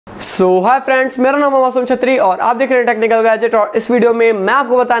Hi friends, मेरा नाम है मासूम क्षत्री और आप देख रहे हैं टेक्निकल गैजेट। और इस वीडियो में मैं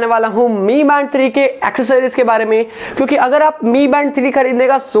आपको बताने वाला हूं मी बैंड 3 के एक्सेसरीज के बारे में। क्योंकि अगर आप मी बैंड 3 खरीदने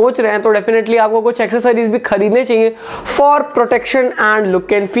का सोच रहे हैं तो डेफिनेटली आपको कुछ एक्सेसरीज भी खरीदने चाहिए for protection and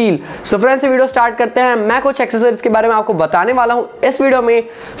look and feel. So friends, video start करते हैं। मैं कुछ एक्सेसरीज के बारे में आपको बताने वाला हूँ इस वीडियो में।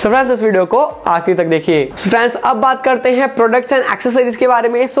 सो फ्रेंड्स, इस वीडियो को आखिर तक देखिए। सो फ्रेंड्स, अब बात करते हैं प्रोडक्ट्स एंड एक्सेसरीज के बारे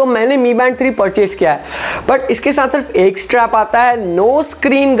में। सो मैंने मी बैंड 3 परचेज किया है, बट इसके साथ सिर्फ एक स्ट्रैप आता है, नो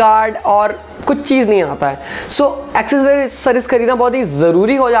स्क्रीन गार्ड और कुछ चीज़ नहीं आता है। सो एक्सेसरीज खरीदना बहुत ही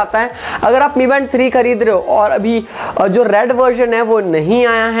ज़रूरी हो जाता है। अगर आप मी बैंड 3 खरीद रहे हो और अभी जो रेड वर्जन है वो नहीं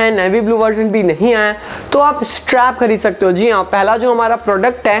आया है, नेवी ब्लू वर्जन भी नहीं आया है, तो आप स्ट्रैप खरीद सकते हो। जी हाँ, पहला जो हमारा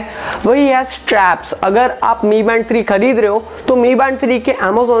प्रोडक्ट है वही है स्ट्रैप्स। अगर आप मी बैंड 3 खरीद रहे हो तो मी बैंड 3 के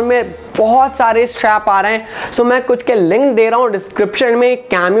अमेजोन में बहुत सारे स्ट्रैप आ रहे हैं। सो मैं कुछ के लिंक दे रहा हूँ डिस्क्रिप्शन में,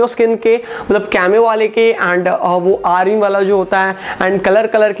 कैमियो स्किन के, मतलब कैमियो वाले के, एंड वो आर्मी वाला जो होता है, एंड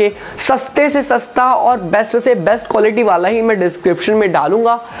कलर के सस्ते से सस्ता और बेस्ट से बेस्ट क्वालिटी वाला ही मैं डिस्क्रिप्शन में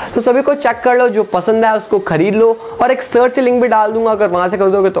डालूंगा। तो सभी को चेक कर लो, जो पसंद है उसको खरीद लो। और एक सर्च लिंक भी डाल दूंगा, अगर वहां से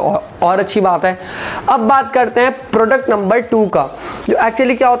खरीदोगे तो और अच्छी बात है। अब बात करते हैं प्रोडक्ट नंबर 2 का। जो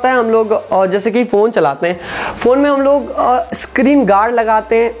एक्चुअली क्या होता है, हम लोग जैसे कि फ़ोन चलाते हैं, फ़ोन में हम लोग स्क्रीन गार्ड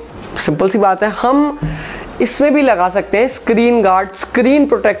लगाते हैं। सिंपल सी बात है, हम इसमें भी लगा सकते हैं स्क्रीन गार्ड, स्क्रीन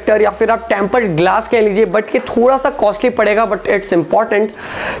प्रोटेक्टर, या फिर आप टेम्पर्ड ग्लास कह लीजिए, बट ये थोड़ा सा कॉस्टली पड़ेगा, बट इट्स इंपॉर्टेंट।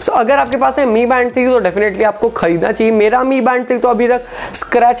 सो अगर आपके पास है मी बैंड 3 तो डेफिनेटली आपको खरीदना चाहिए। मेरा मी बैंड 3 तो अभी तक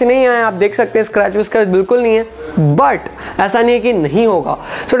स्क्रैच नहीं आया, आप देख सकते हैं स्क्रैच बिल्कुल नहीं है, बट ऐसा नहीं है कि नहीं होगा।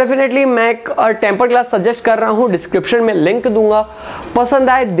 सो डेफिनेटली मैं एक टेम्पर्ड ग्लास सजेस्ट कर रहा हूँ, डिस्क्रिप्शन में लिंक दूंगा। पसंद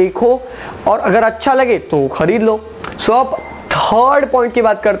आए देखो, और अगर अच्छा लगे तो खरीद लो। सो अब थर्ड पॉइंट की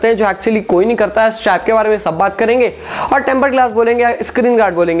बात करते हैं, जो एक्चुअली कोई नहीं करता है। स्ट्रैप के बारे में सब बात करेंगे और टेम्पर्ड ग्लास बोलेंगे या स्क्रीन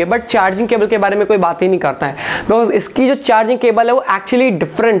गार्ड बोलेंगे, बट चार्जिंग केबल के बारे में कोई बात ही नहीं करता है। बिकॉज इसकी जो चार्जिंग केबल है वो एक्चुअली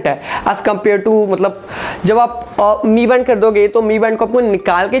डिफरेंट है एज कम्पेयर टू, मतलब जब आप मी बैंड कर दोगे तो मी बैंड को आपको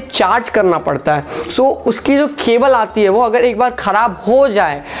निकाल के चार्ज करना पड़ता है। सो उसकी जो केबल आती है वो अगर एक बार ख़राब हो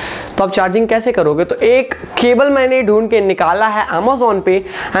जाए तो आप चार्जिंग कैसे करोगे। तो एक केबल मैंने ढूंढ के निकाला है अमेजोन पे,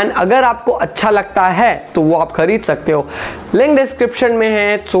 एंड अगर आपको अच्छा लगता है तो वो आप खरीद सकते हो। लिंक डिस्क्रिप्शन में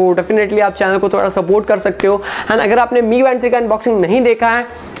है, सो डेफिनेटली आप चैनल को थोड़ा सपोर्ट कर सकते हो। एंड अगर आपने मी बैंड 3 का अनबॉक्सिंग नहीं देखा है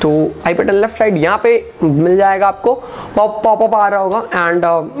तो आई बटन लेफ्ट साइड यहाँ पे मिल जाएगा, आपको पॉपअप आ रहा होगा।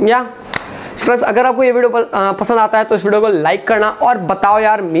 एंड या फ्रेंड्स, अगर आपको ये वीडियो पसंद आता है तो इस वीडियो को लाइक करना और बताओ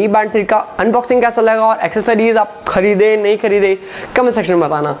यार मी बैंड 3 का अनबॉक्सिंग कैसा लगा, और एक्सेसरीज आप खरीदे नहीं खरीदे कमेंट सेक्शन में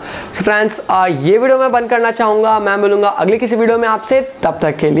बताना। सो फ्रेंड्स, ये वीडियो मैं बंद करना चाहूँगा। मैं मिलूंगा अगली किसी वीडियो में आपसे, तब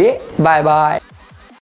तक के लिए बाय बाय।